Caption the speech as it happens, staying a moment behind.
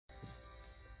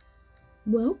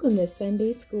Welcome to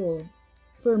Sunday School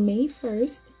for May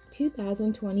 1st,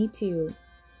 2022,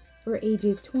 for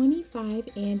ages 25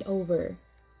 and over.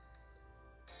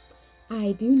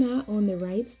 I do not own the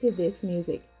rights to this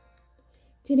music.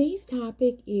 Today's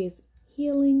topic is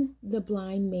Healing the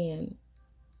Blind Man.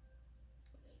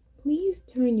 Please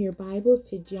turn your Bibles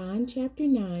to John chapter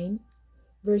 9,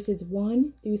 verses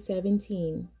 1 through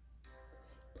 17.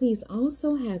 Please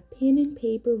also have pen and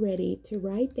paper ready to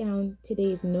write down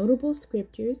today's notable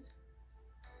scriptures,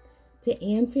 to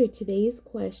answer today's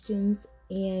questions,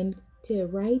 and to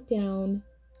write down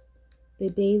the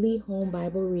daily home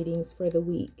Bible readings for the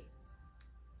week.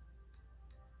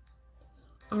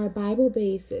 Our Bible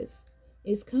basis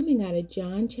is coming out of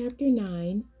John chapter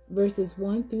 9, verses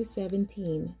 1 through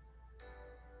 17.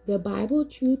 The Bible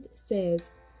truth says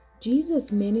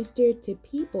Jesus ministered to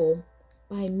people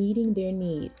by meeting their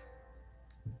need.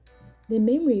 The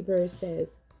memory verse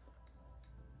says,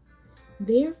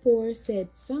 "Therefore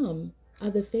said some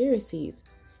of the Pharisees,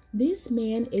 This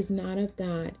man is not of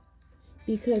God,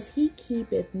 because he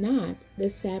keepeth not the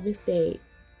Sabbath day.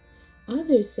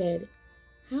 Others said,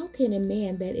 How can a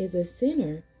man that is a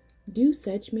sinner do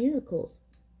such miracles?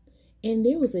 And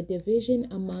there was a division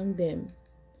among them."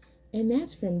 And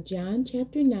that's from John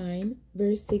chapter 9,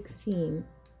 verse 16.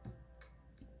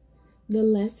 The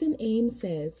lesson aim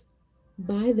says,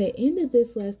 by the end of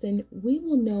this lesson, we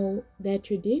will know that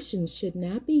traditions should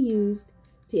not be used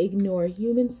to ignore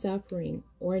human suffering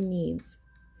or needs.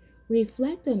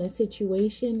 Reflect on a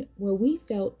situation where we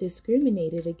felt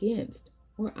discriminated against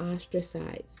or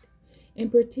ostracized,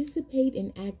 and participate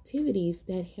in activities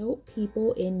that help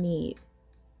people in need.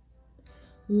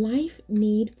 Life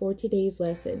need for today's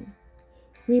lesson.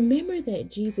 Remember that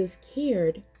Jesus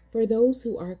cared for those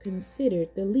who are considered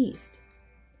the least.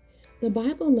 The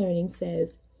Bible learning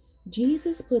says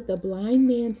Jesus put the blind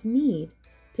man's need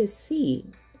to see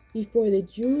before the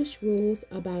Jewish rules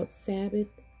about Sabbath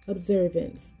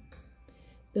observance.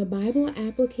 The Bible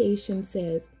application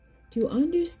says to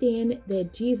understand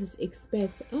that Jesus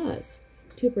expects us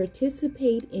to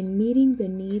participate in meeting the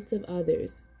needs of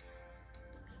others.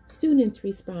 Students'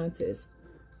 responses.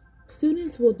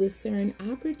 Students will discern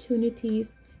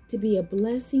opportunities to be a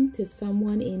blessing to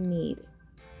someone in need.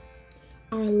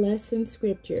 Our lesson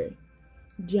scripture,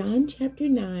 John chapter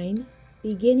 9,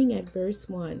 beginning at verse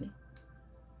 1.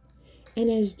 And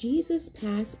as Jesus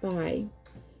passed by,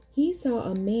 he saw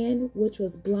a man which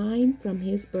was blind from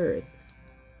his birth.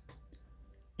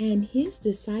 And his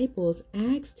disciples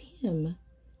asked him,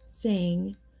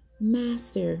 saying,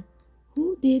 Master,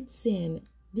 who did sin,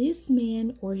 this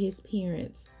man or his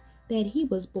parents, that he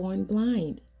was born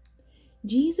blind?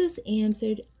 Jesus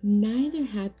answered, Neither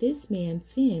hath this man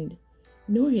sinned,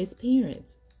 nor his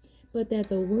parents, but that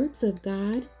the works of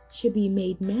God should be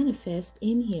made manifest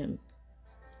in him.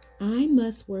 I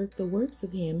must work the works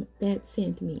of him that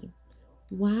sent me,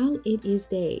 while it is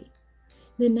day.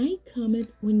 The night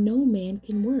cometh when no man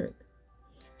can work.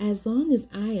 As long as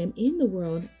I am in the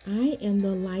world, I am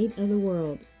the light of the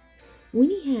world. When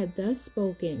he had thus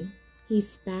spoken, he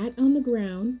spat on the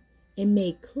ground and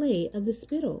made clay of the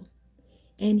spittle,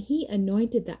 and he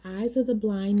anointed the eyes of the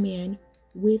blind man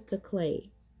with the clay,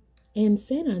 and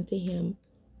said unto him,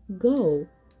 Go,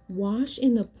 wash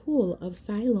in the pool of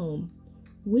Siloam,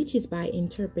 which is by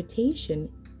interpretation,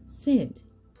 sent.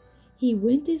 He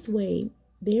went his way,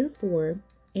 therefore,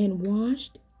 and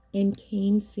washed, and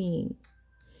came seeing.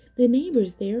 The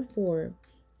neighbors therefore,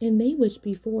 and they which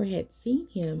before had seen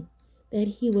him, that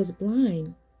he was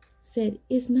blind, said,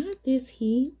 Is not this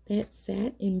he that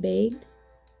sat and begged?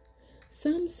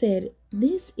 Some said,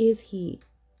 This is he.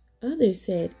 Others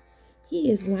said,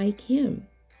 He is like him.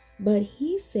 But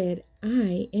he said,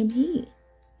 I am he.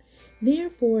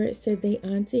 Therefore said they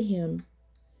unto him,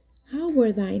 How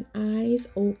were thine eyes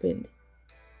opened?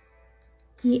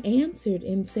 He answered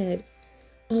and said,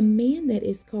 A man that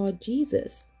is called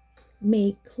Jesus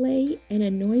made clay and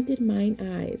anointed mine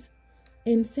eyes,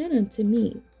 and said unto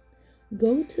me,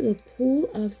 Go to the pool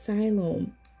of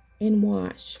Siloam and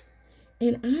wash.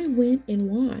 And I went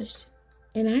and washed,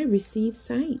 and I received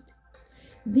sight.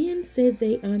 Then said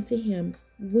they unto him,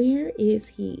 Where is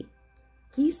he?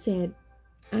 He said,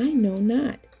 I know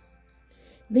not.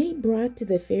 They brought to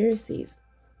the Pharisees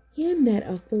him that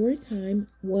aforetime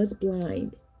was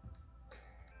blind.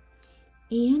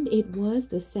 And it was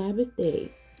the Sabbath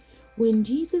day, when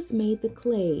Jesus made the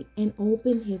clay and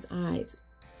opened his eyes.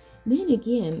 Then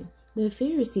again the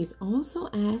Pharisees also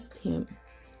asked him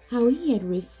how he had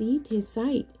received his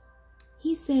sight.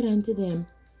 He said unto them,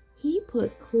 He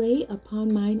put clay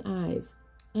upon mine eyes,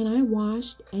 and I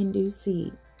washed and do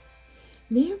see.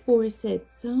 Therefore said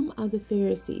some of the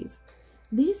Pharisees,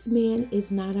 This man is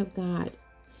not of God,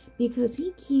 because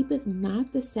he keepeth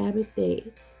not the Sabbath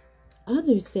day.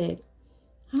 Others said,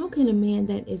 How can a man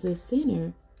that is a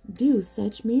sinner do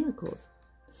such miracles?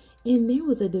 And there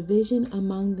was a division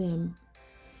among them.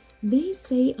 They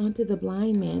say unto the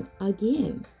blind man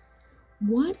again,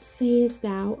 What sayest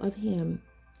thou of him,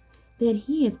 that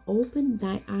he hath opened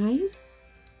thy eyes?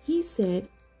 He said,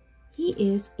 He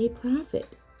is a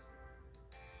prophet.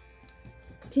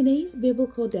 Today's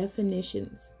biblical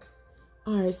definitions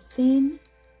are sin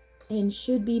and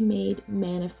should be made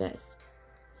manifest.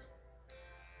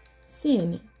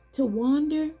 Sin, to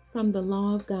wander from the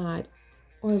law of God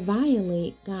or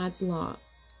violate God's law.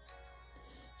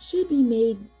 Should be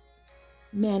made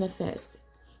manifest.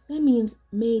 That means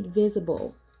made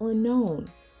visible or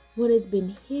known, what has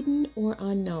been hidden or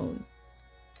unknown.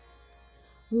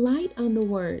 Light on the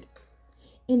word.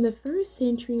 In the first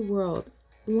century world,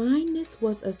 blindness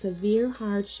was a severe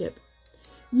hardship.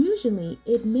 Usually,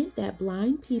 it meant that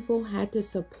blind people had to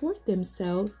support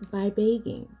themselves by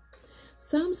begging.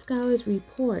 Some scholars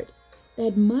report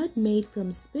that mud made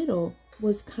from spittle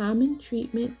was common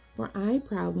treatment for eye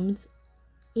problems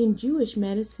in Jewish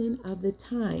medicine of the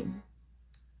time.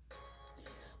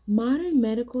 Modern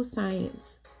medical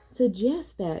science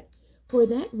suggests that for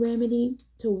that remedy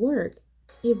to work,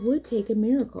 it would take a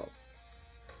miracle.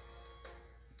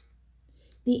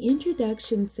 The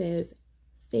introduction says,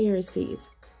 Pharisees.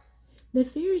 The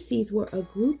Pharisees were a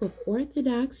group of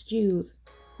Orthodox Jews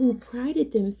who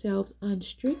prided themselves on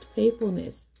strict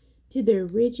faithfulness to their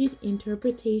rigid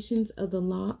interpretations of the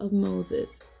law of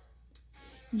Moses.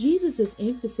 Jesus'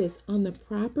 emphasis on the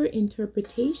proper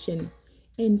interpretation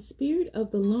and spirit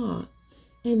of the law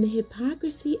and the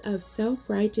hypocrisy of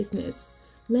self-righteousness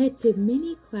led to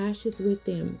many clashes with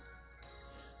them.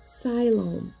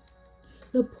 Siloam.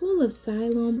 The pool of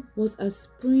Siloam was a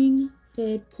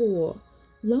spring-fed pool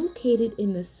located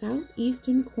in the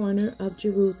southeastern corner of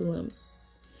Jerusalem.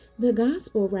 The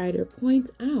gospel writer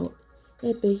points out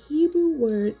that the Hebrew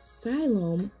word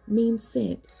Siloam means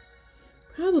sent,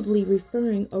 probably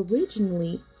referring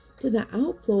originally to the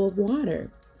outflow of water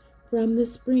from the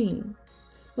spring,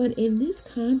 but in this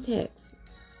context,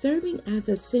 serving as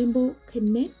a symbol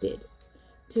connected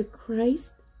to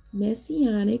Christ's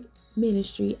messianic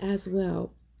ministry as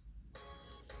well.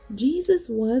 Jesus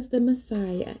was the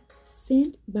Messiah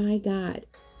sent by God,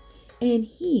 and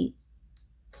he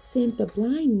sent the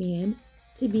blind man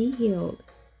to be healed.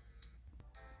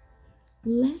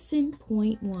 Lesson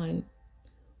point 1.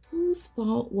 Whose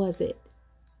fault was it?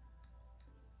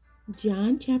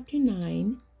 John chapter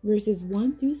 9, verses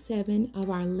 1 through 7 of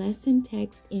our lesson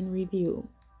text in review.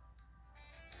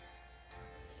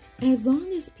 As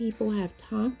long as people have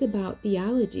talked about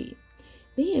theology,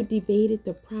 they have debated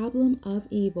the problem of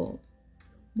evil.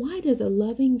 Why does a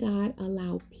loving God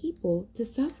allow people to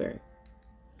suffer?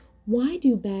 Why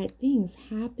do bad things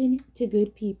happen to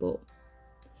good people?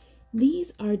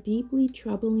 These are deeply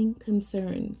troubling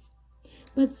concerns,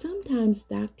 but sometimes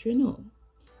doctrinal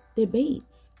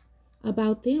debates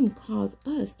about them cause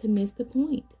us to miss the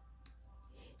point.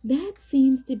 That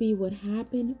seems to be what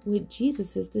happened with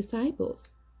Jesus' disciples.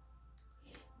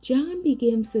 John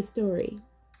begins the story.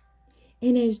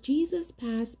 And as Jesus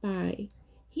passed by,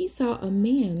 he saw a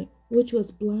man which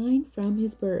was blind from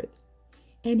his birth.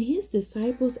 And his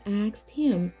disciples asked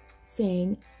him,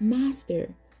 saying,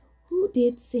 Master, who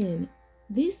did sin,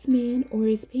 this man or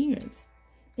his parents,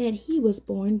 that he was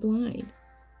born blind?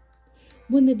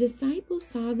 When the disciples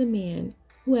saw the man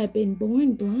who had been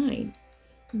born blind,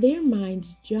 their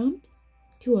minds jumped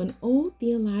to an old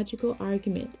theological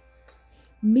argument.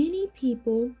 Many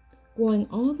people, going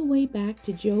all the way back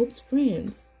to Job's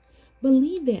friends,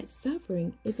 believe that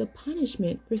suffering is a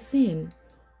punishment for sin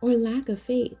or lack of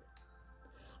faith.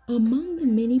 Among the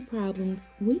many problems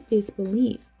with this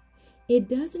belief, it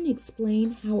doesn't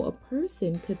explain how a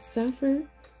person could suffer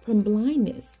from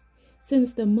blindness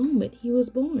since the moment he was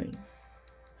born.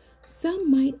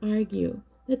 Some might argue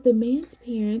that the man's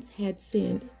parents had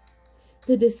sinned.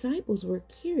 The disciples were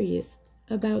curious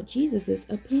about Jesus'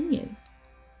 opinion.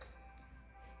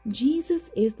 Jesus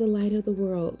is the light of the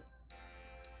world.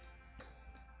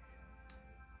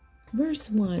 Verse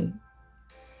 1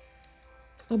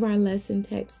 of our lesson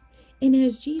text. And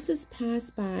as Jesus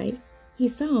passed by, he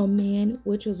saw a man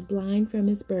which was blind from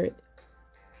his birth.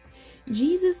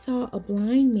 Jesus saw a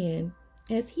blind man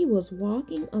as he was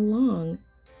walking along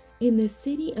in the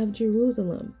city of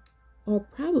Jerusalem, or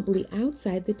probably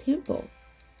outside the temple.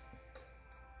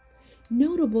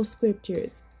 Notable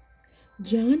scriptures: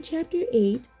 John chapter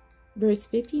 8, verse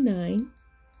 59,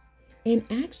 and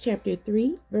Acts chapter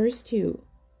 3, verse 2.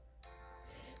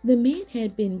 The man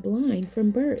had been blind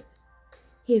from birth.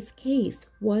 His case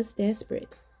was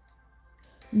desperate.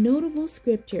 Notable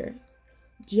scripture,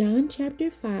 John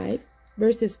chapter 5,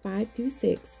 verses 5 through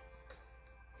 6.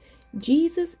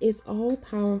 Jesus is all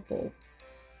powerful.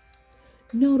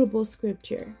 Notable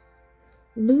scripture,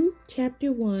 Luke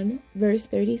chapter 1, verse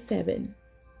 37.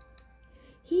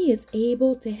 He is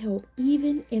able to help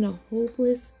even in a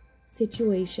hopeless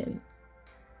situation.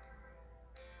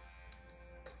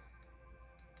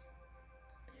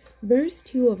 Verse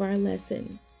 2 of our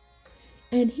lesson.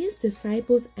 And his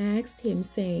disciples asked him,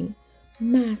 saying,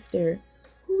 Master,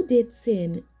 who did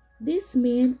sin, this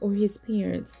man or his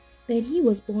parents, that he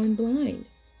was born blind?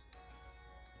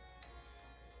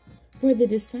 For the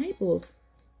disciples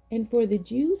and for the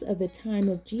Jews of the time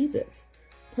of Jesus,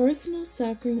 personal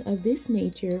suffering of this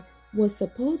nature was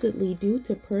supposedly due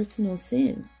to personal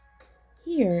sin.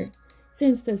 Here,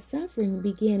 since the suffering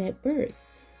began at birth,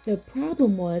 the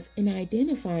problem was in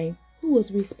identifying who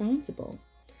was responsible.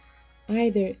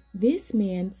 Either this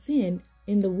man sinned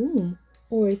in the womb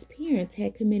or his parents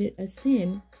had committed a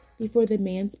sin before the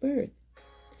man's birth.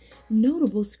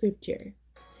 Notable scripture,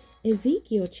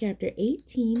 Ezekiel chapter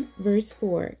 18, verse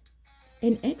 4,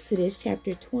 and Exodus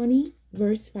chapter 20,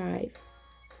 verse 5.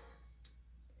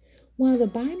 While the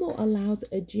Bible allows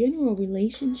a general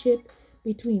relationship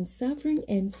between suffering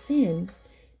and sin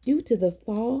due to the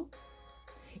fall,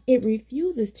 it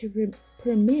refuses to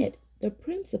permit the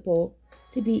principle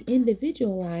to be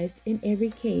individualized in every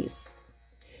case.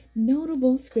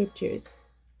 Notable scriptures,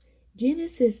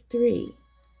 Genesis 3,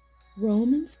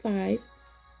 Romans 5,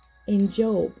 and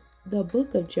Job, the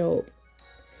book of Job.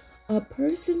 A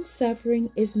person's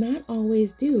suffering is not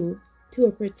always due to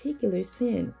a particular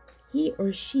sin he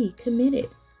or she committed.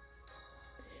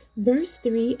 Verse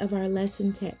 3 of our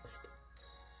lesson text.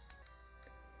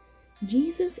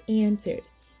 Jesus answered,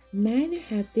 Neither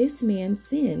hath this man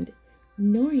sinned,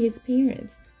 nor his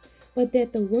parents, but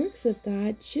that the works of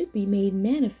God should be made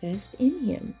manifest in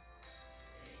him.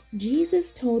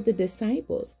 Jesus told the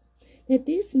disciples that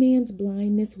this man's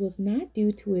blindness was not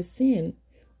due to his sin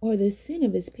or the sin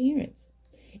of his parents.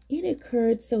 It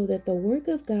occurred so that the work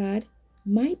of God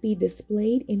might be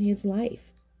displayed in his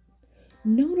life.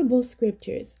 Notable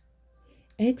scriptures,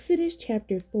 Exodus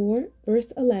chapter 4,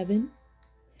 verse 11,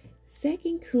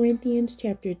 2 Corinthians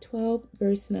chapter 12,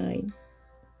 verse 9.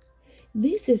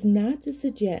 This is not to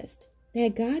suggest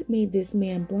that God made this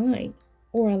man blind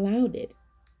or allowed it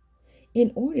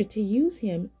in order to use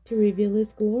him to reveal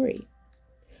his glory.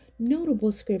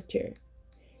 Notable scripture,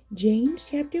 James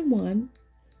chapter 1,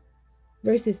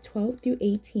 verses 12 through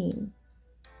 18.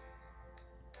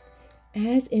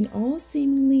 As in all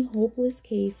seemingly hopeless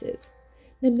cases,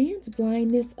 the man's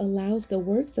blindness allows the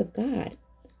works of God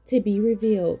to be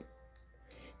revealed.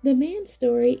 The man's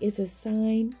story is a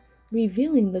sign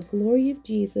revealing the glory of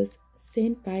Jesus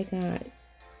sent by God.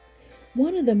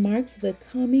 One of the marks of the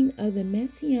coming of the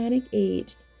Messianic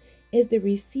age is the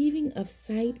receiving of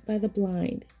sight by the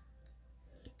blind.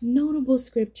 Notable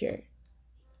scripture,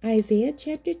 Isaiah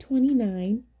chapter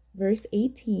 29, verse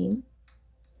 18,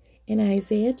 and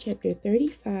Isaiah chapter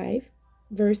 35,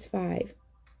 verse 5.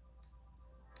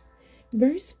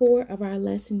 Verse 4 of our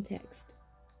lesson text.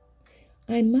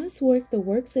 I must work the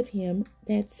works of him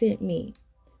that sent me,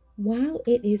 while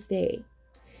it is day.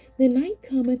 The night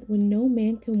cometh when no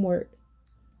man can work.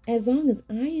 As long as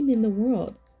I am in the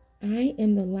world, I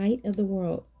am the light of the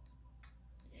world.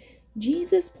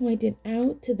 Jesus pointed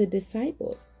out to the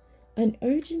disciples an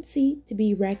urgency to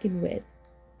be reckoned with.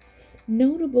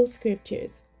 Notable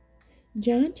scriptures,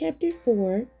 John chapter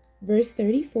 4, verse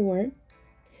 34,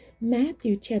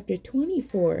 Matthew chapter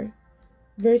 24,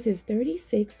 verses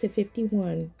 36 to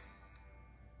 51.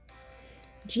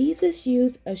 Jesus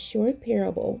used a short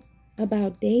parable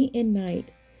about day and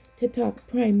night to talk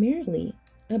primarily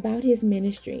about his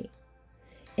ministry,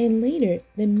 and later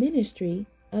the ministry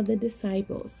of the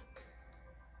disciples.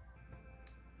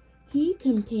 He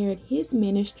compared his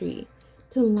ministry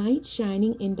to light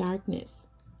shining in darkness.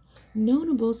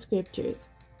 Notable scriptures,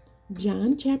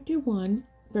 John chapter 1,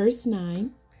 verse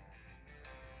 9,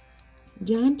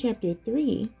 John chapter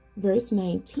 3, verse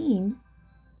 19,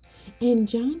 and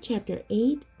John chapter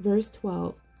 8, verse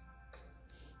 12.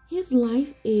 His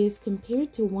life is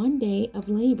compared to one day of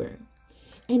labor,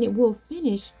 and it will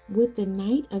finish with the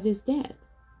night of his death.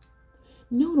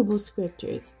 Notable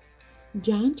scriptures,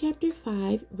 John chapter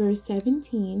 5, verse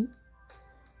 17,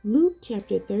 Luke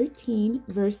chapter 13,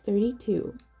 verse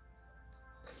 32.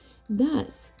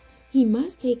 Thus, he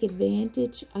must take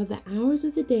advantage of the hours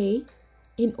of the day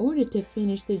in order to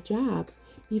finish the job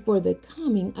before the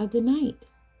coming of the night.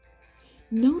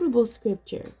 Notable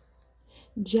scripture,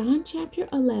 John chapter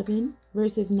 11,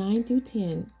 verses 9 through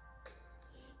 10.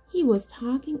 He was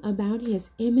talking about his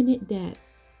imminent death.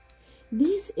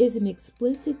 This is an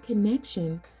explicit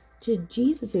connection to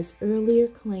Jesus' earlier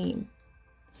claim.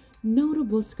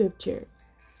 Notable scripture.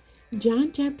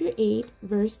 John chapter 8,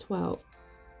 verse 12.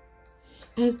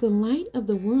 As the light of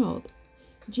the world,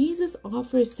 Jesus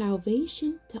offers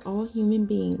salvation to all human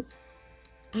beings.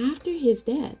 After his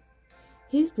death,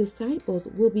 his disciples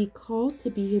will be called to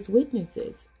be his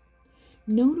witnesses.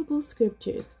 Notable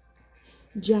scriptures.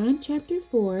 John chapter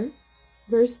 4,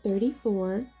 verse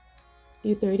 34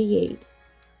 through 38.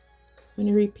 I'm going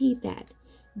to repeat that.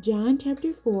 John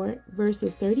chapter 4,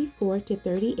 verses 34 to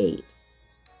 38.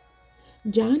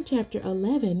 John chapter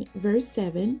 11, verse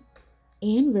 7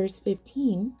 and verse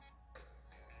 15.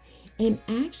 And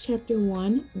Acts chapter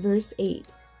 1, verse 8.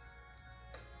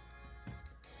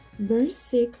 Verse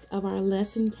 6 of our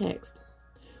lesson text.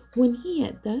 When he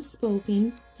had thus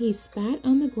spoken, he spat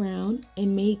on the ground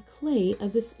and made clay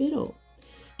of the spittle,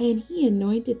 and he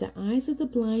anointed the eyes of the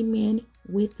blind man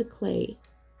with the clay.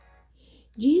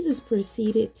 Jesus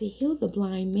proceeded to heal the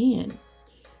blind man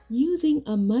using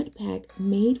a mud pack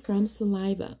made from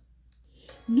saliva.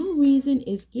 No reason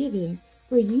is given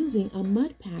for using a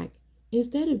mud pack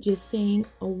instead of just saying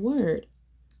a word,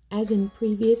 as in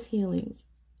previous healings.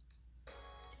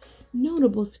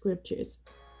 Notable scriptures.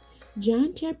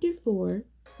 John chapter 4,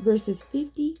 verses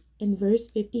 50 and verse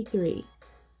 53.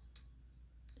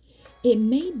 It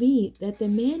may be that the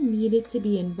man needed to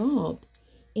be involved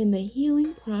in the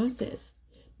healing process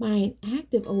by an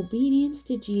act of obedience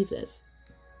to Jesus.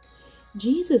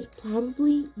 Jesus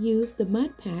probably used the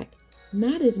mud pack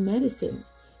not as medicine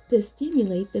to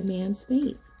stimulate the man's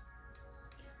faith.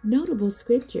 Notable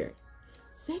scripture.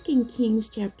 2 Kings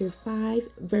chapter 5,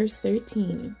 verse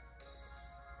 13.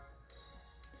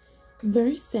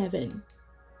 Verse 7.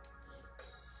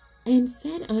 And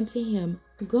said unto him,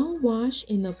 Go wash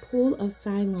in the pool of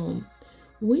Siloam,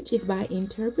 which is by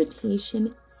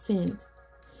interpretation sent.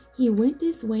 He went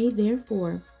his way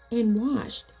therefore, and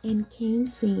washed, and came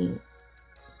seeing.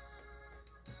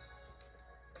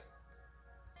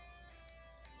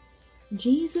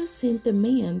 Jesus sent the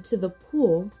man to the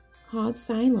pool called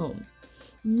Siloam,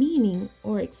 meaning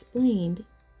or explained,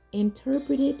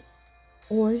 interpreted,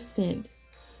 or sent.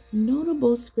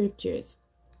 Notable scriptures.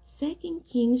 2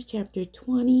 Kings chapter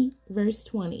 20, verse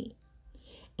 20,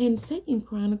 and 2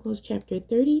 Chronicles chapter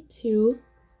 32,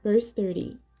 verse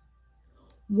 30.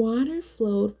 Water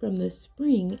flowed from the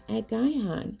spring at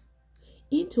Gihon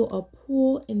into a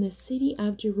pool in the city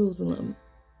of Jerusalem.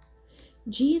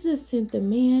 Jesus sent the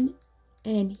man,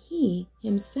 and he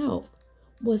himself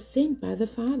was sent by the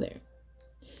Father.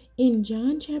 In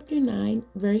John chapter 9,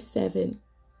 verse 7,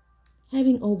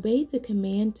 having obeyed the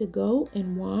command to go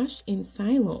and wash in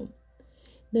Siloam,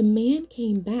 the man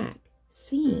came back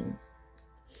seeing,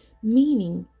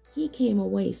 meaning he came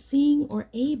away seeing or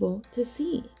able to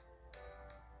see.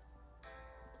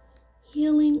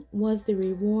 Healing was the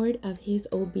reward of his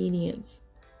obedience.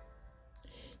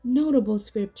 Notable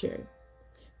scripture.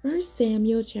 1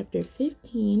 Samuel chapter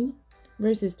 15,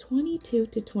 verses 22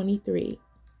 to 23.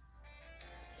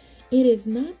 It is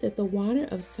not that the water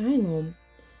of Siloam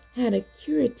had a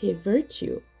curative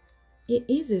virtue. It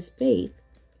is his faith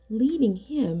leading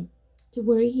him to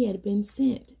where he had been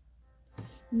sent.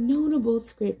 Notable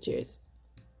scriptures.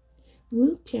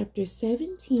 Luke chapter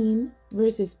 17,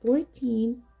 verses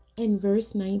 14 and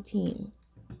verse 19.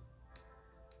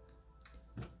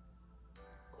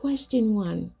 Question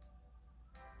 1.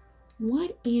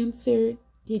 What answer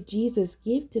did Jesus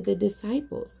give to the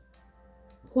disciples?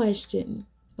 Question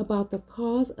about the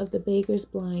cause of the beggar's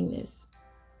blindness.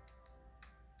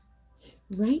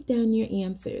 Write down your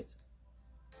answers.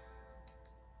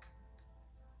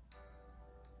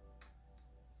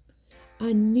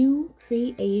 A new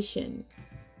creation.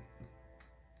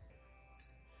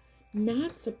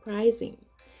 Not surprising,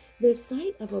 the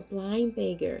sight of a blind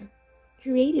beggar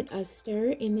created a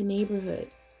stir in the neighborhood.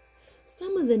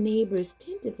 Some of the neighbors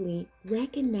tentatively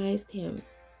recognized him.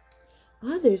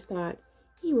 Others thought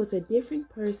he was a different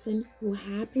person who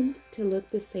happened to look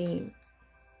the same.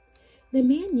 The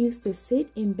man used to sit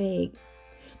and beg,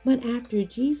 but after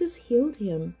Jesus healed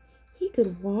him, he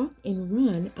could walk and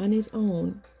run on his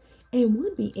own and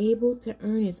would be able to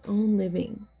earn his own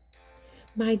living.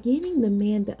 By giving the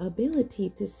man the ability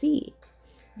to see,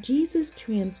 Jesus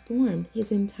transformed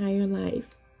his entire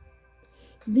life.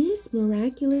 This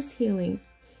miraculous healing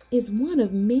is one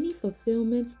of many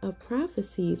fulfillments of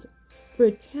prophecies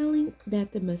foretelling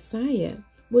that the Messiah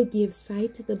would give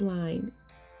sight to the blind.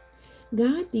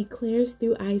 God declares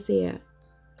through Isaiah,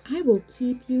 I will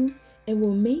keep you and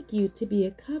will make you to be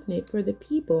a covenant for the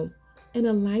people and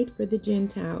a light for the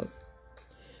Gentiles,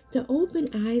 to open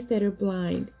eyes that are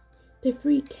blind, to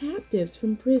free captives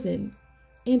from prison,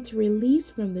 and to release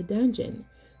from the dungeon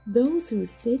those who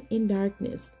sit in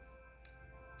darkness.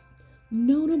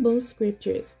 Notable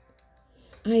scriptures: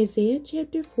 Isaiah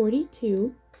chapter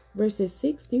 42, verses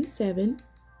 6 through 7,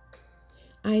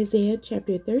 Isaiah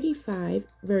chapter 35,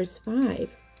 verse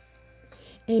 5,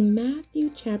 and Matthew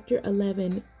chapter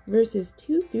 11, verses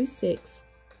 2 through 6.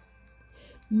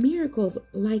 Miracles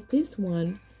like this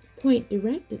one point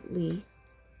directly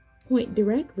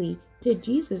to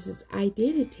Jesus'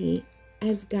 identity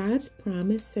as God's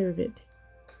promised servant.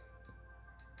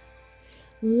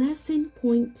 Lesson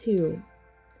point 2.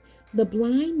 The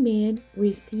blind man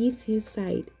receives his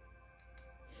sight.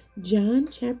 John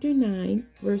chapter 9,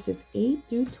 verses 8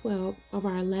 through 12 of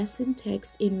our lesson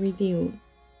text in review.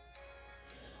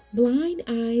 Blind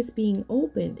eyes being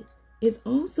opened is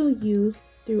also used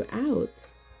throughout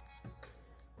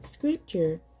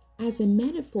Scripture as a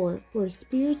metaphor for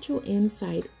spiritual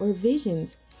insight or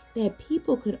visions that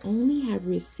people could only have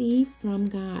received from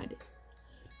God.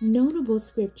 Notable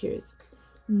scriptures: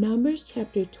 Numbers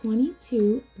chapter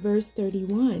 22, verse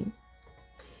 31,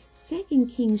 2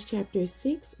 Kings chapter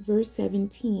 6, verse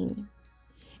 17,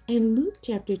 and Luke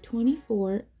chapter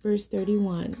 24, verse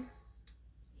 31.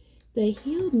 The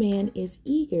healed man is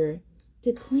eager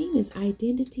to claim his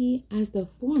identity as the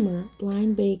former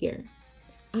blind beggar.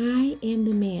 I am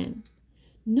the man.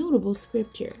 Notable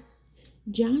scripture: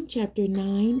 John chapter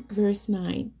 9, verse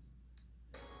 9.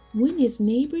 When his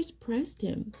neighbors pressed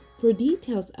him for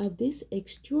details of this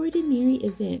extraordinary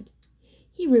event,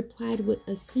 he replied with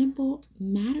a simple,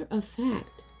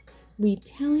 matter-of-fact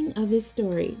retelling of his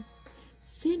story,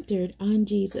 centered on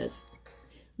Jesus.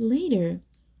 Later,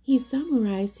 he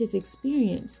summarized his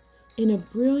experience in a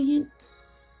brilliant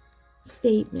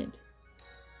statement.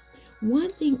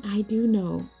 One thing I do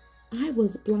know, I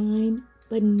was blind,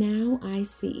 but now I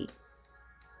see.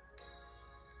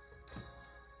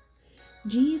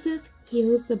 Jesus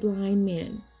heals the blind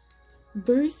man.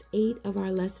 Verse 8 of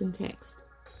our lesson text.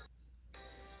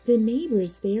 The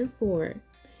neighbors therefore,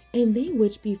 and they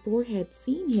which before had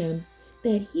seen him,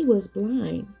 that he was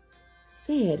blind,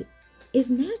 said, Is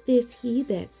not this he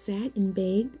that sat and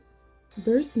begged?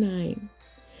 Verse 9.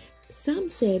 Some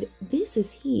said, This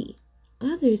is he.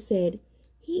 Others said,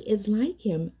 He is like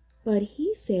him. But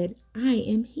he said, I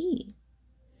am he.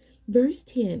 Verse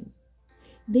 10.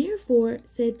 Therefore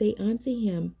said they unto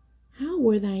him, How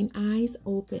were thine eyes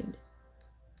opened?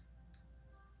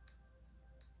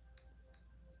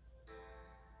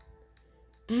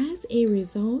 As a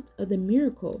result of the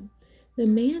miracle, the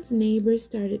man's neighbors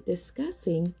started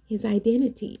discussing his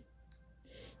identity.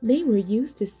 They were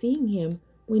used to seeing him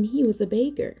when he was a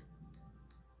beggar.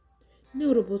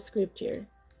 Notable scripture: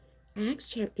 Acts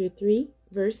chapter 3,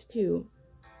 verse 2.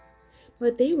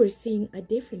 But they were seeing a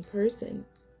different person.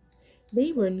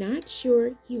 They were not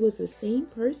sure he was the same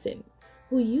person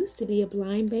who used to be a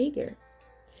blind beggar.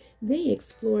 They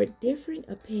explored different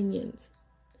opinions.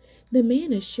 The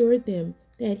man assured them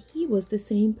that he was the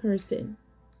same person.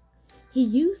 He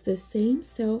used the same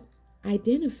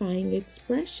self-identifying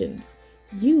expressions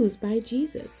used by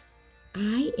Jesus.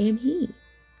 I am he.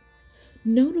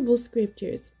 Notable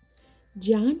scriptures: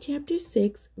 John chapter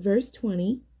 6, verse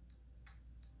 20,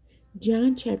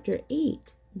 John chapter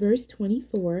 8, verse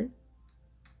 24,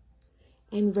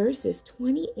 and verses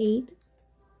 28,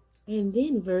 and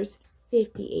then verse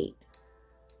 58.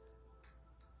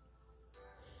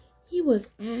 He was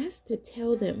asked to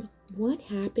tell them what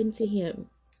happened to him.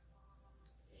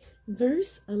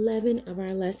 Verse 11 of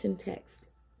our lesson text.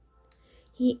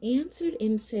 He answered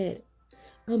and said,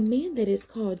 A man that is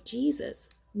called Jesus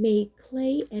made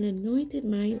clay and anointed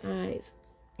mine eyes,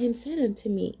 and said unto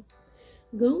me,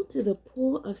 Go to the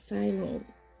pool of Siloam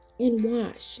and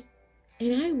wash.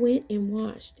 And I went and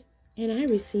washed, and I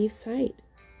received sight.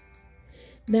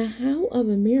 The how of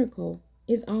a miracle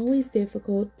is always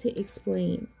difficult to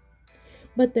explain,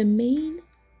 but the man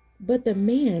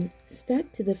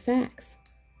stuck to the facts.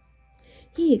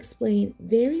 He explained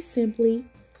very simply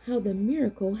how the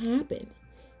miracle happened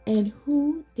and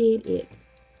who did it.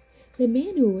 The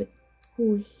man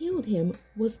who healed him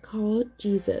was called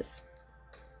Jesus.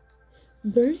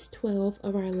 Verse 12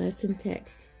 of our lesson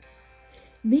text.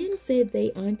 Then said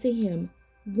they unto him,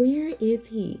 Where is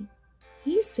he?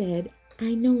 He said,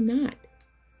 I know not.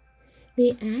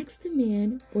 They asked the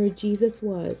man where Jesus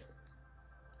was.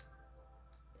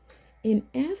 In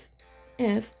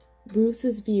F.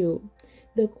 Bruce's view,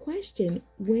 the question,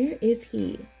 Where is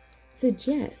he?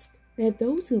 suggests that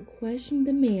those who questioned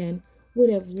the man would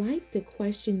have liked to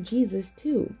question Jesus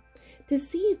too, to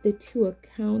see if the two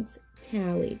accounts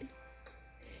tallied.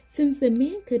 Since the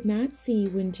man could not see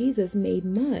when Jesus made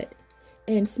mud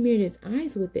and smeared his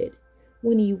eyes with it,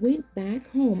 when he went back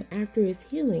home after his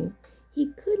healing, he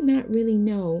could not really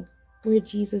know where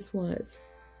Jesus was.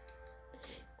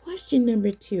 Question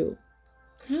number 2.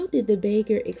 How did the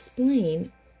beggar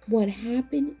explain what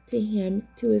happened to him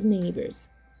to his neighbors?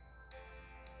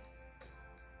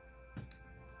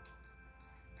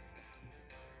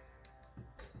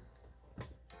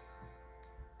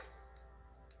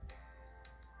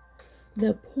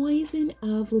 The poison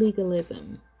of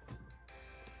legalism.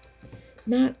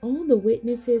 Not all the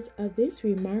witnesses of this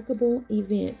remarkable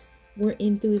event were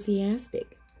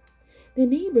enthusiastic. The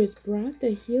neighbors brought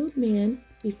the healed man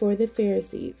before the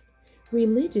Pharisees,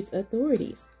 religious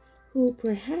authorities, who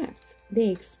perhaps they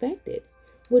expected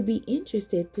would be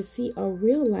interested to see a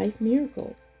real-life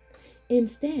miracle.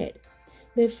 Instead,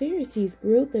 the Pharisees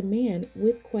grilled the man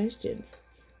with questions,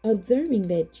 observing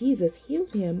that Jesus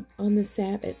healed him on the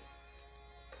Sabbath.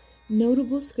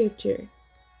 Notable scriptures.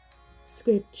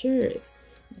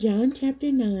 John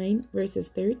chapter 9, verses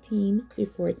 13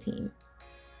 through 14.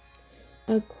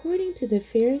 According to the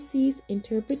Pharisees'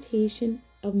 interpretation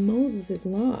of Moses'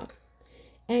 law,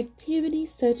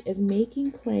 activities such as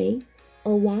making clay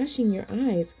or washing your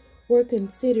eyes were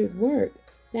considered work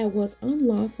that was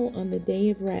unlawful on the day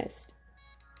of rest.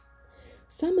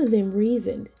 Some of them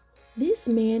reasoned, "This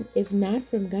man is not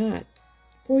from God,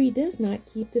 for he does not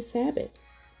keep the Sabbath."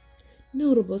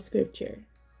 Notable scripture.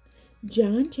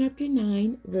 John chapter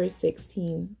 9, verse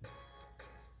 16.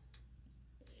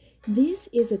 This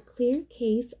is a clear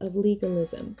case of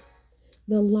legalism.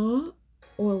 The law,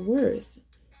 or worse,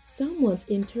 someone's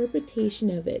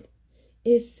interpretation of it,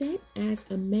 is set as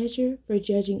a measure for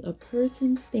judging a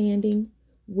person's standing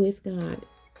with God.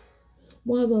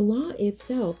 While the law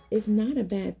itself is not a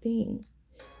bad thing,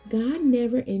 God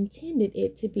never intended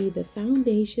it to be the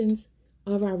foundations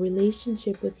of our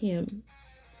relationship with Him.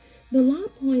 The law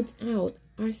points out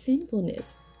our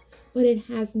sinfulness, but it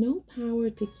has no power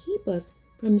to keep us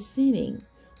from sinning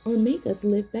or make us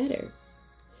live better.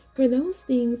 For those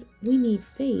things, we need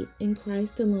faith in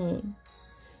Christ alone.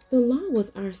 The law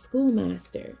was our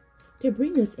schoolmaster to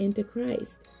bring us into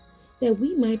Christ, that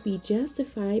we might be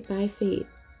justified by faith.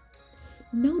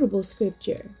 Notable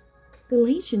scripture.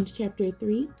 Galatians chapter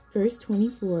 3, verse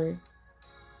 24.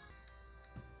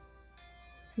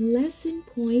 Lesson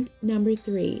point number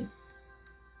 3.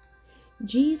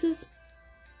 Jesus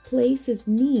places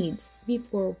needs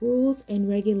before rules and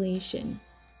regulation.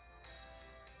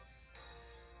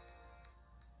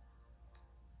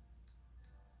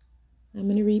 I'm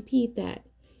going to repeat that.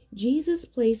 Jesus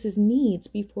places needs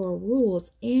before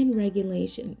rules and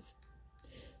regulations.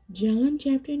 John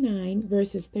chapter 9,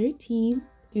 verses 13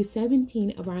 through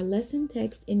 17 of our lesson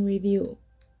text in review.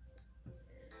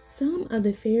 Some of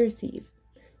the Pharisees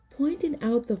pointed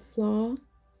out the flaw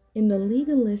in the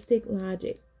legalistic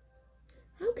logic.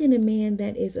 How can a man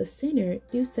that is a sinner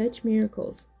do such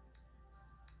miracles?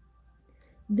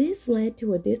 This led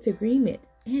to a disagreement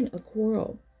and a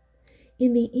quarrel.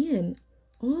 In the end,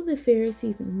 all the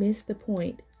Pharisees missed the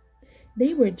point.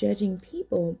 They were judging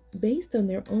people based on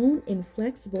their own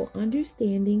inflexible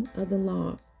understanding of the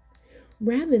law,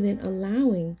 rather than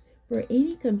allowing for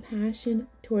any compassion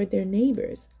toward their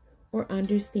neighbors or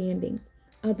understanding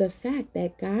of the fact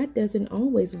that God doesn't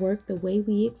always work the way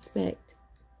we expect.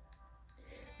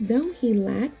 Though he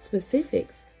lacked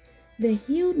specifics, the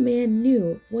healed man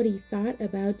knew what he thought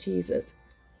about Jesus.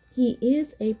 He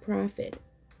is a prophet.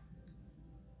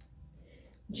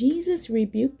 Jesus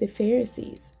rebuked the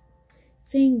Pharisees,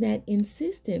 saying that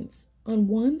insistence on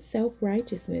one's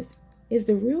self-righteousness is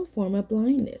the real form of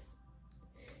blindness.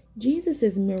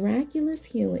 Jesus' miraculous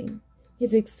healing,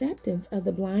 his acceptance of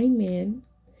the blind man,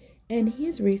 and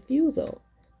his refusal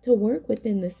to work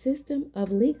within the system of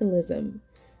legalism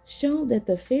show that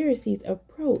the Pharisees'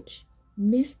 approach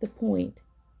missed the point.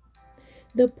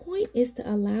 The point is to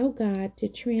allow God to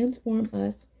transform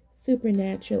us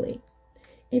supernaturally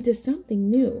into something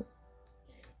new.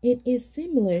 It is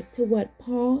similar to what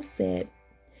Paul said,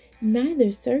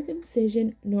 "Neither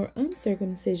circumcision nor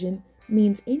uncircumcision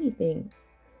means anything.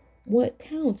 What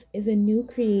counts is a new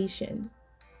creation."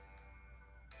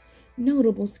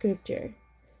 Notable scripture.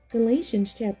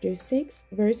 Galatians chapter 6,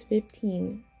 verse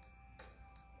 15.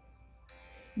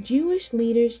 Jewish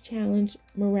leaders challenge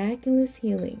miraculous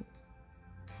healing.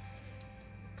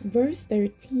 Verse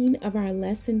 13 of our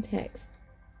lesson text.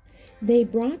 They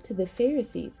brought to the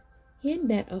Pharisees him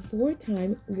that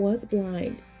aforetime was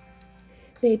blind.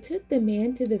 They took the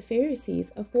man to the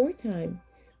Pharisees aforetime,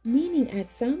 meaning at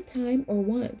some time or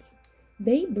once.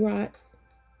 They brought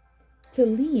to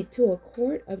lead to a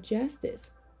court of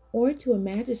justice or to a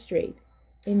magistrate,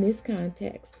 in this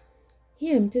context,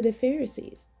 him to the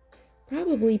Pharisees,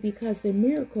 probably because the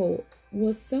miracle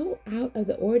was so out of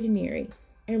the ordinary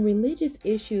and religious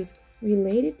issues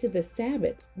related to the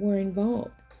Sabbath were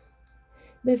involved.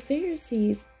 The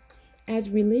Pharisees, as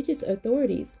religious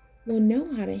authorities, will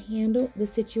know how to handle the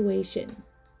situation.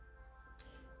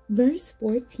 Verse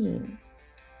 14.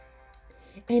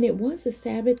 And it was the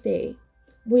Sabbath day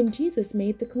when Jesus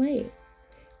made the clay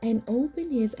and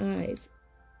opened his eyes.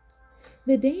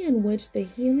 The day on which the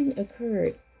healing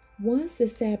occurred was the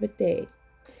Sabbath day.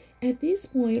 At this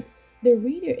point, the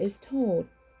reader is told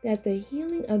that the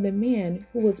healing of the man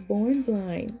who was born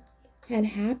blind had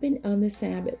happened on the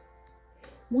Sabbath.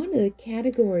 One of the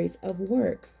categories of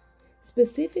work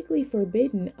specifically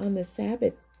forbidden on the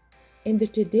Sabbath in the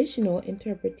traditional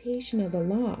interpretation of the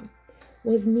law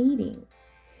was kneading,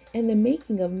 and the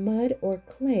making of mud or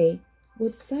clay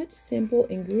with such simple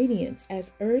ingredients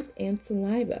as earth and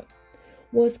saliva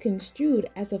was construed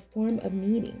as a form of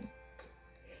kneading.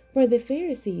 For the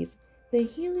Pharisees, the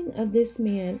healing of this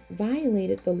man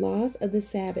violated the laws of the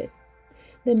Sabbath.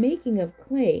 The making of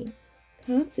clay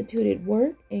constituted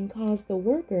work and caused the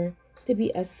worker to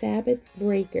be a Sabbath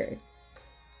breaker.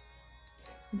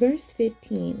 Verse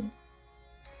 15.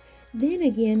 Then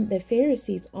again the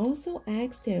Pharisees also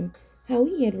asked him how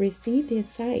he had received his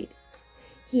sight.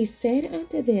 He said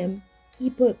unto them, He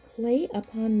put clay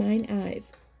upon mine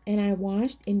eyes, and I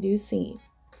washed and do see.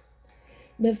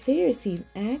 The Pharisees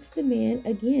asked the man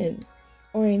again,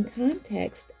 or in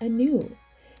context anew,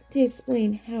 to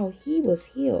explain how he was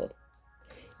healed.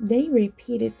 They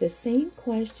repeated the same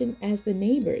question as the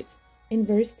neighbors in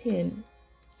verse 10.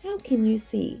 How can you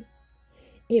see?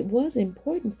 It was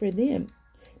important for them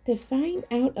to find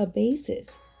out a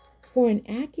basis for an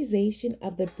accusation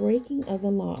of the breaking of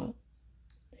the law.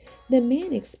 The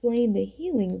man explained the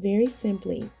healing very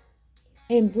simply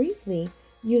and briefly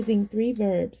using three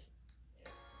verbs.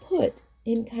 Put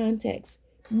in context,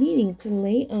 meaning to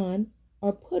lay on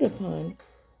or put upon.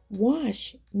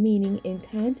 Wash, meaning in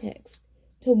context,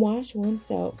 to wash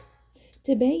oneself,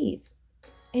 to bathe,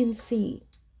 and see.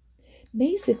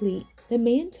 Basically, the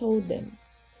man told them,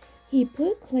 He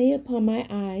put clay upon my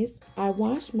eyes, I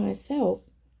washed myself,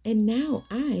 and now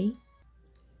I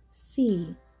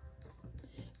see.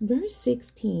 Verse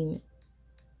 16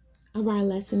 of our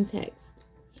lesson text.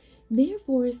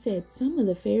 Therefore said some of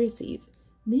the Pharisees,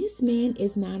 This man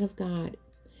is not of God,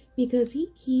 because he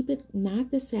keepeth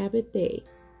not the Sabbath day.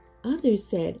 Others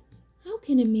said, How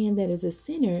can a man that is a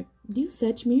sinner do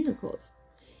such miracles?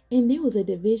 And there was a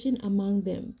division among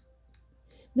them.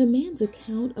 The man's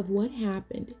account of what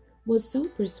happened was so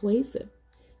persuasive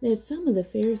that some of the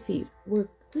Pharisees were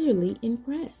clearly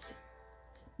impressed.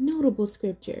 Notable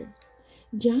scripture,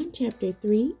 John chapter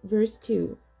 3, verse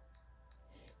 2.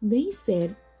 They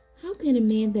said, How can a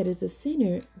man that is a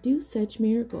sinner do such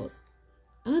miracles?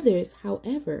 Others,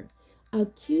 however,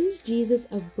 accused Jesus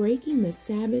of breaking the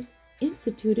Sabbath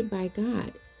instituted by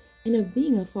God and of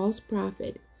being a false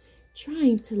prophet,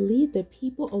 trying to lead the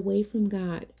people away from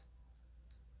God.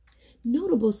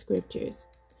 Notable scriptures,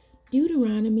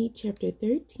 Deuteronomy chapter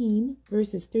 13,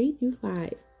 verses 3 through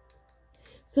 5.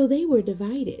 So they were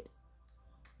divided.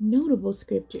 Notable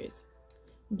scriptures,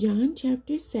 John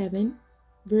chapter 7,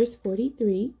 verse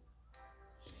 43,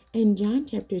 and John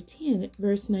chapter 10,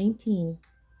 verse 19.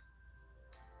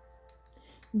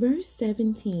 Verse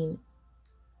 17.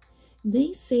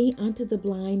 They say unto the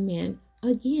blind man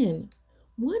again,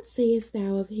 What sayest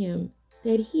thou of him,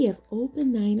 that he hath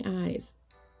opened thine eyes?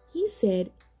 He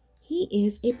said, He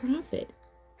is a prophet.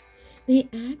 They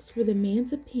asked for the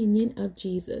man's opinion of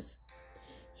Jesus.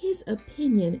 His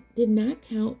opinion did not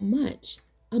count much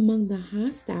among the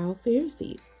hostile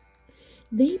Pharisees.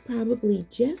 They probably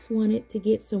just wanted to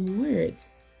get some words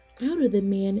out of the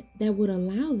man that would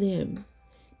allow them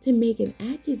to make an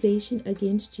accusation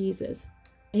against Jesus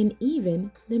and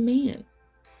even the man.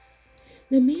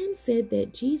 The man said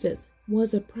that Jesus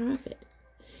was a prophet,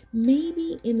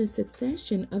 maybe in the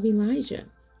succession of Elijah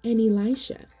and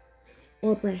Elisha,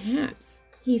 or perhaps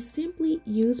he simply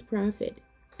used prophet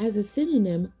as a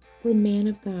synonym for man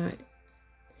of God.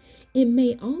 It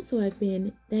may also have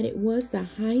been that it was the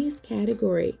highest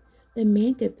category that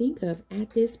man could think of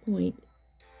at this point.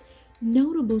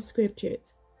 Notable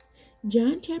scriptures,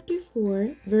 John chapter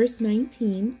 4, verse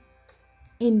 19,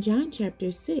 and John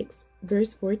chapter 6,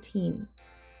 verse 14.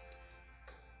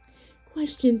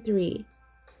 Question 3.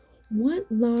 What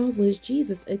law was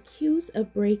Jesus accused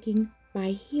of breaking by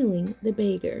healing the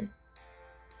beggar?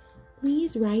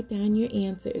 Please write down your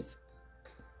answers.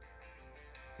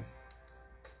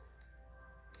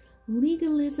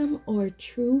 Legalism or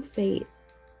true faith?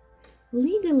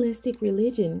 Legalistic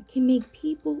religion can make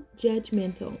people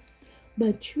judgmental,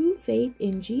 but true faith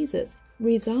in Jesus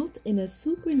results in a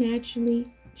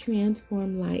supernaturally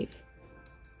transformed life.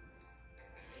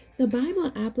 The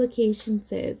Bible application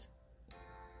says,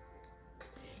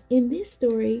 in this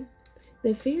story,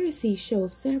 the Pharisees show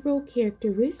several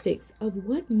characteristics of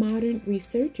what modern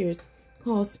researchers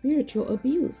call spiritual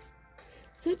abuse,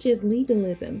 such as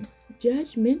legalism,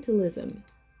 judgmentalism,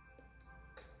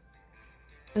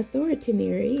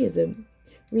 authoritarianism,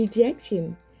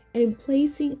 rejection, and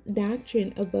placing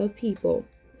doctrine above people.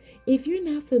 If you're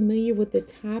not familiar with the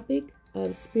topic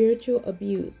of spiritual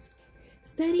abuse,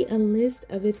 study a list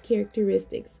of its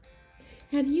characteristics.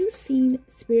 Have you seen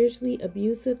spiritually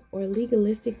abusive or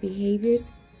legalistic behaviors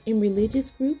in religious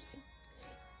groups?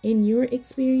 In your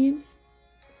experience,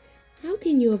 how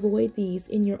can you avoid these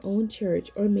in your own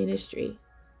church or ministry?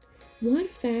 What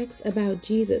facts about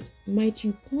Jesus might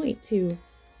you point to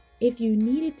if you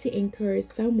needed to encourage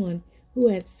someone who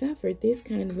had suffered this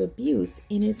kind of abuse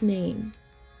in his name?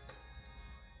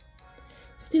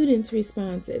 Students'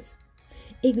 responses.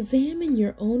 Examine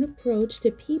your own approach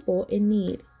to people in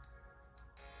need.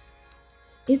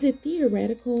 Is it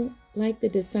theoretical like the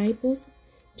disciples,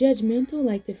 judgmental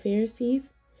like the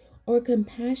Pharisees, or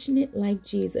compassionate like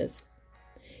Jesus?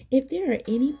 If there are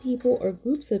any people or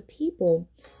groups of people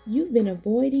you've been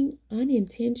avoiding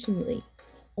unintentionally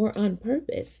or on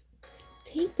purpose,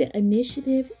 take the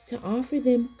initiative to offer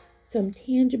them some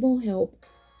tangible help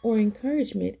or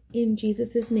encouragement in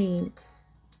Jesus' name.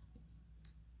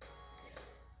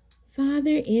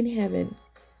 Father in heaven,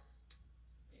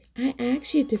 I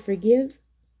ask you to forgive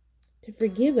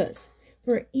us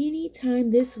for any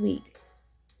time this week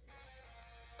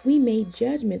we made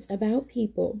judgments about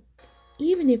people,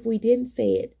 even if we didn't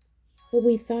say it, but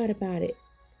we thought about it.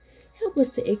 Help us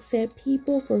to accept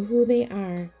people for who they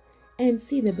are and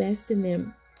see the best in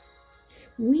them.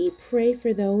 We pray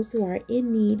for those who are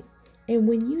in need, and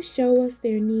when you show us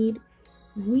their need,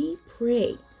 we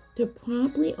pray to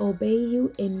promptly obey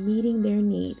you in meeting their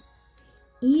need,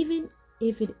 even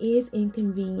if it is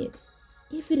inconvenient.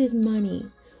 If it is money,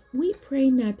 we pray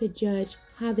not to judge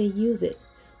how they use it,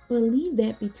 but leave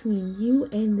that between you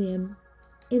and them.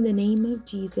 In the name of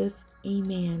Jesus,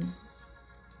 amen.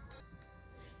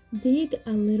 Dig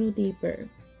a little deeper.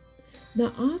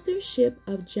 The authorship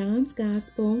of John's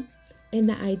Gospel and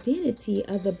the identity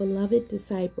of the beloved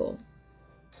disciple.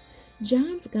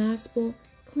 John's Gospel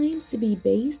claims to be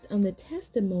based on the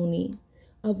testimony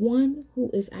of one who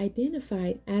is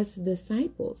identified as the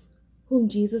disciples whom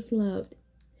Jesus loved.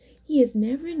 He is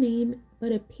never named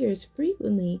but appears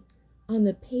frequently on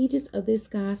the pages of this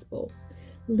gospel,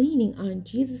 leaning on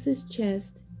Jesus'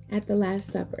 chest at the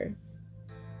Last Supper.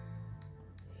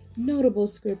 Notable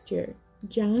scripture,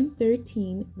 John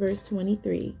 13, verse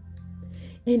 23.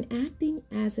 And acting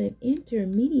as an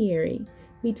intermediary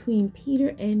between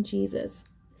Peter and Jesus.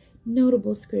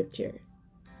 Notable scripture,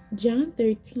 John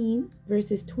 13,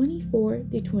 verses 24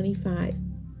 to 25.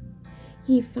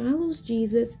 He follows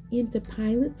Jesus into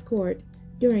Pilate's court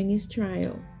during his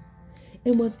trial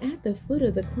and was at the foot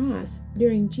of the cross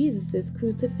during Jesus'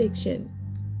 crucifixion.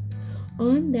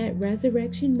 On that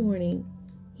resurrection morning,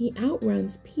 he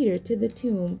outruns Peter to the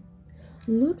tomb,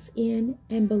 looks in,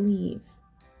 and believes.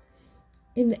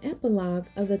 In the epilogue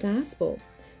of the gospel,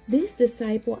 this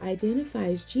disciple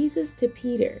identifies Jesus to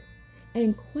Peter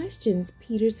and questions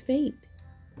Peter's faith.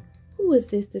 Who is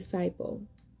this disciple?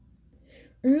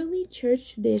 Early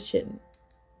church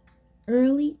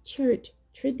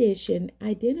tradition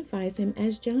identifies him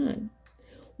as John,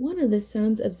 one of the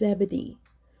sons of Zebedee,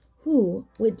 who,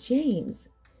 with James,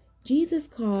 Jesus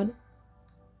called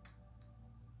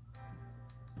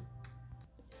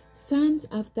sons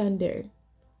of thunder.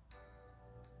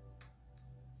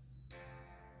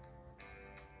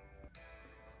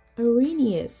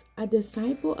 Irenaeus, a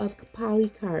disciple of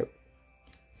Polycarp,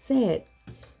 said,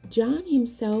 John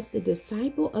himself, the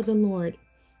disciple of the Lord,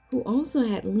 who also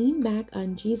had leaned back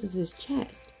on Jesus'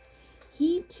 chest,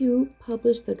 he too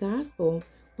published the gospel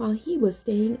while he was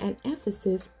staying at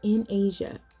Ephesus in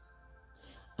Asia.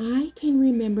 I can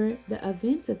remember the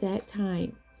events of that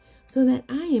time, so that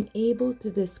I am able to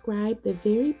describe the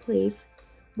very place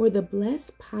where the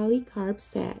blessed Polycarp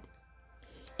sat,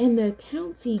 and the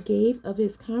accounts he gave of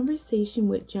his conversation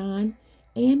with John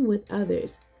and with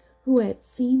others who had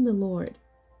seen the Lord.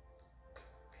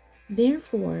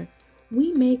 Therefore,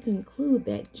 we may conclude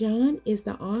that John is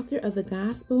the author of the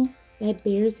gospel that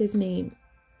bears his name,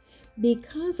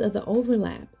 because of the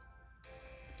overlap.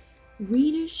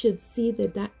 Readers should see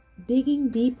the digging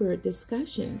deeper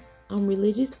discussions on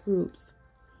religious groups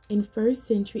in first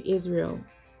century Israel,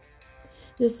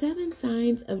 the 7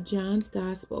 signs of John's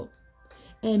Gospel,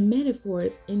 and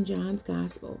metaphors in John's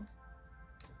Gospel.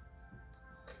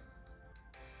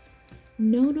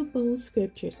 Notable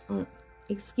scriptures are,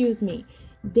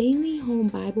 daily home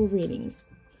Bible readings.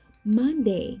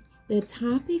 Monday, the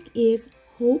topic is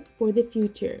hope for the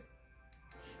future.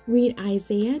 Read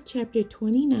Isaiah chapter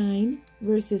 29,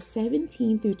 verses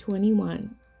 17 through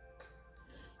 21.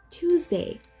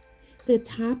 Tuesday, the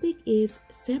topic is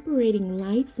separating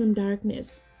light from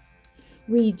darkness.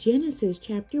 Read Genesis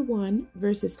chapter 1,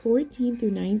 verses 14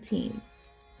 through 19.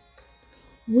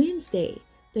 Wednesday,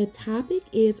 the topic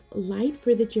is light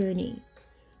for the journey.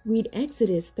 Read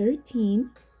Exodus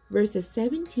 13, verses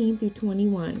 17 through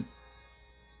 21.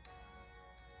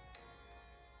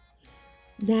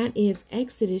 That is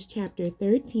Exodus chapter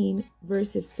 13,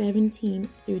 verses 17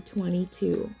 through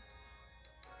 22.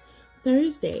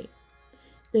 Thursday,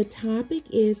 the topic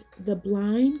is the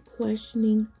blind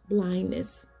questioning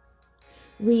blindness.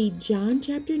 Read John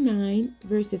chapter 9,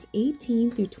 verses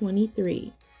 18 through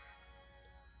 23.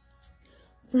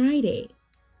 Friday,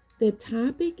 the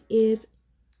topic is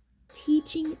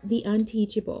teaching the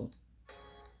unteachable.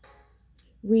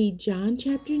 Read John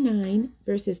chapter 9,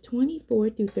 verses 24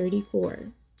 through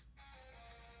 34.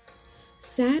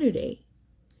 Saturday,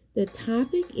 the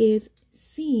topic is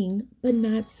seeing but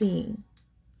not seeing.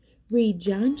 Read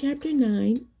John chapter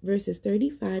 9, verses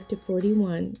 35 to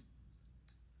 41.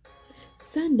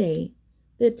 Sunday,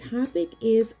 the topic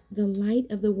is the light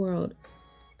of the world.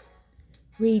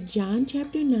 Read John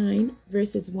chapter 9,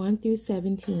 verses 1 through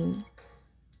 17.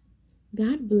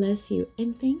 God bless you,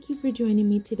 and thank you for joining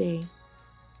me today.